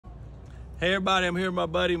Hey everybody, I'm here with my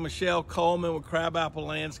buddy Michelle Coleman with Crabapple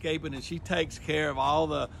Landscaping, and she takes care of all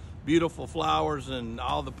the beautiful flowers and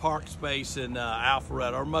all the park space in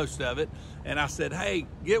Alpharetta, or most of it. And I said, hey,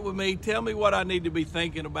 get with me, tell me what I need to be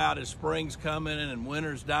thinking about as spring's coming and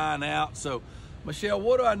winter's dying out. So Michelle,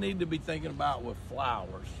 what do I need to be thinking about with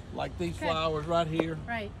flowers? Like these flowers right here?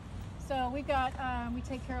 Right. So we've got, we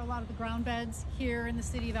take care of a lot of the ground beds here in the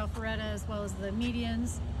city of Alpharetta, as well as the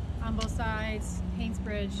medians on both sides,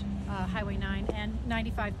 Haynesbridge, Highway 9, and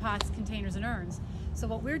 95 pots, containers, and urns. So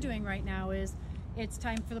what we're doing right now is it's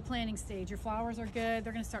time for the planting stage. Your flowers are good.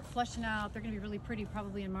 They're going to start flushing out. They're going to be really pretty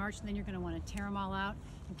probably in March, and then you're going to want to tear them all out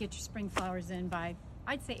and get your spring flowers in by,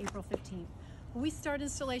 I'd say, April 15th. Well, we start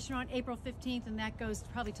installation on April 15th, and that goes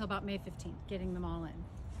probably till about May 15th, getting them all in.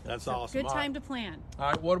 That's so awesome. Good time to plan.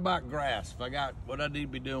 All right, what about grass? If I got what I need to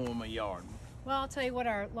be doing with my yard? Well, I'll tell you what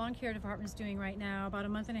our lawn care department is doing right now. About a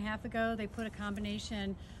month and a half ago, they put a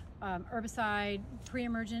combination herbicide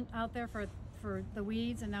pre-emergent out there for the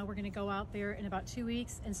weeds, and now we're going to go out there in about 2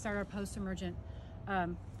 weeks and start our post-emergent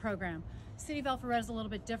program. City of Alpharetta is a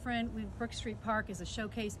little bit different. Brook Street Park is a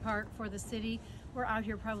showcase park for the city. We're out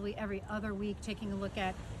here probably every other week taking a look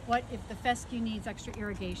at what if the fescue needs extra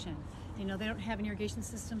irrigation. You know, they don't have an irrigation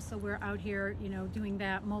system, so we're out here, you know, doing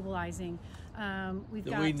that, mobilizing.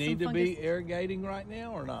 Do we need to be irrigating right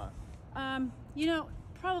now or not? You know,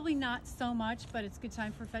 probably not so much, but it's a good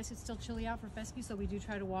time for fescue. It's still chilly out for fescue, so we do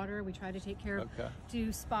try to water. We try to take care of,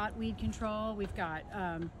 do spot weed control. We've got,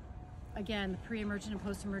 again, the pre-emergent and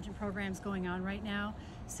post-emergent programs going on right now.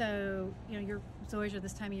 So, you know, your zoysia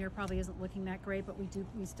this time of year probably isn't looking that great, but we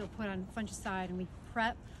still put on fungicide and we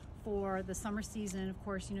prep for the summer season. Of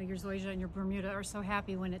course, you know, your zoysia and your Bermuda are so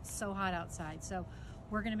happy when it's so hot outside. So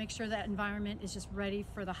we're going to make sure that environment is just ready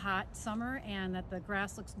for the hot summer and that the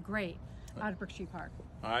grass looks great out of Brook Street Park.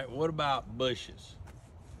 All right, what about bushes?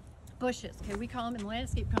 Bushes, okay, we call them, in the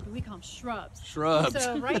landscape company, we call them shrubs. Shrubs.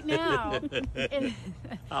 So right now,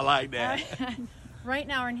 I like that. Right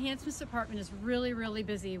now, our enhancements department is really, really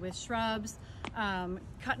busy with shrubs,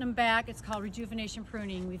 cutting them back. It's called rejuvenation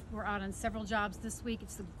pruning. We're out on several jobs this week.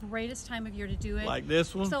 It's the greatest time of year to do it. Like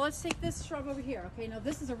this one? So let's take this shrub over here. Okay, now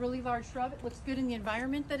this is a really large shrub. It looks good in the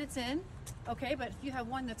environment that it's in. Okay, but if you have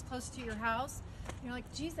one that's close to your house, you're like,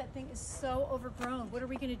 geez, that thing is so overgrown. What are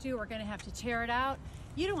we going to do? We're going to have to tear it out.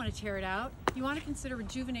 You don't want to tear it out. You want to consider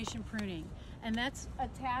rejuvenation pruning. And that's a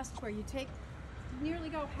task where you nearly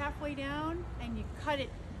go halfway down and you cut it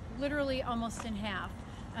literally almost in half.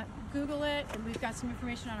 Google it, and we've got some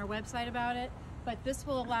information on our website about it, but this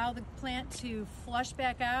will allow the plant to flush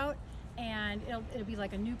back out, and it'll be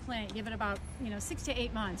like a new plant. Give it about 6 to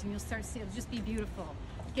 8 months and you'll start to see it'll just be beautiful.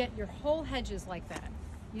 Get your whole hedges like that.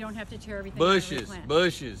 You don't have to tear everything bushes out.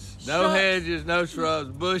 Bushes, no hedges, no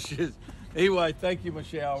shrubs, bushes. Anyway, thank you,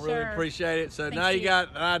 Michelle. I really appreciate it. So now you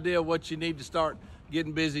got an idea of what you need to start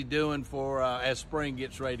getting busy doing for as spring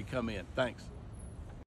gets ready to come in. Thanks.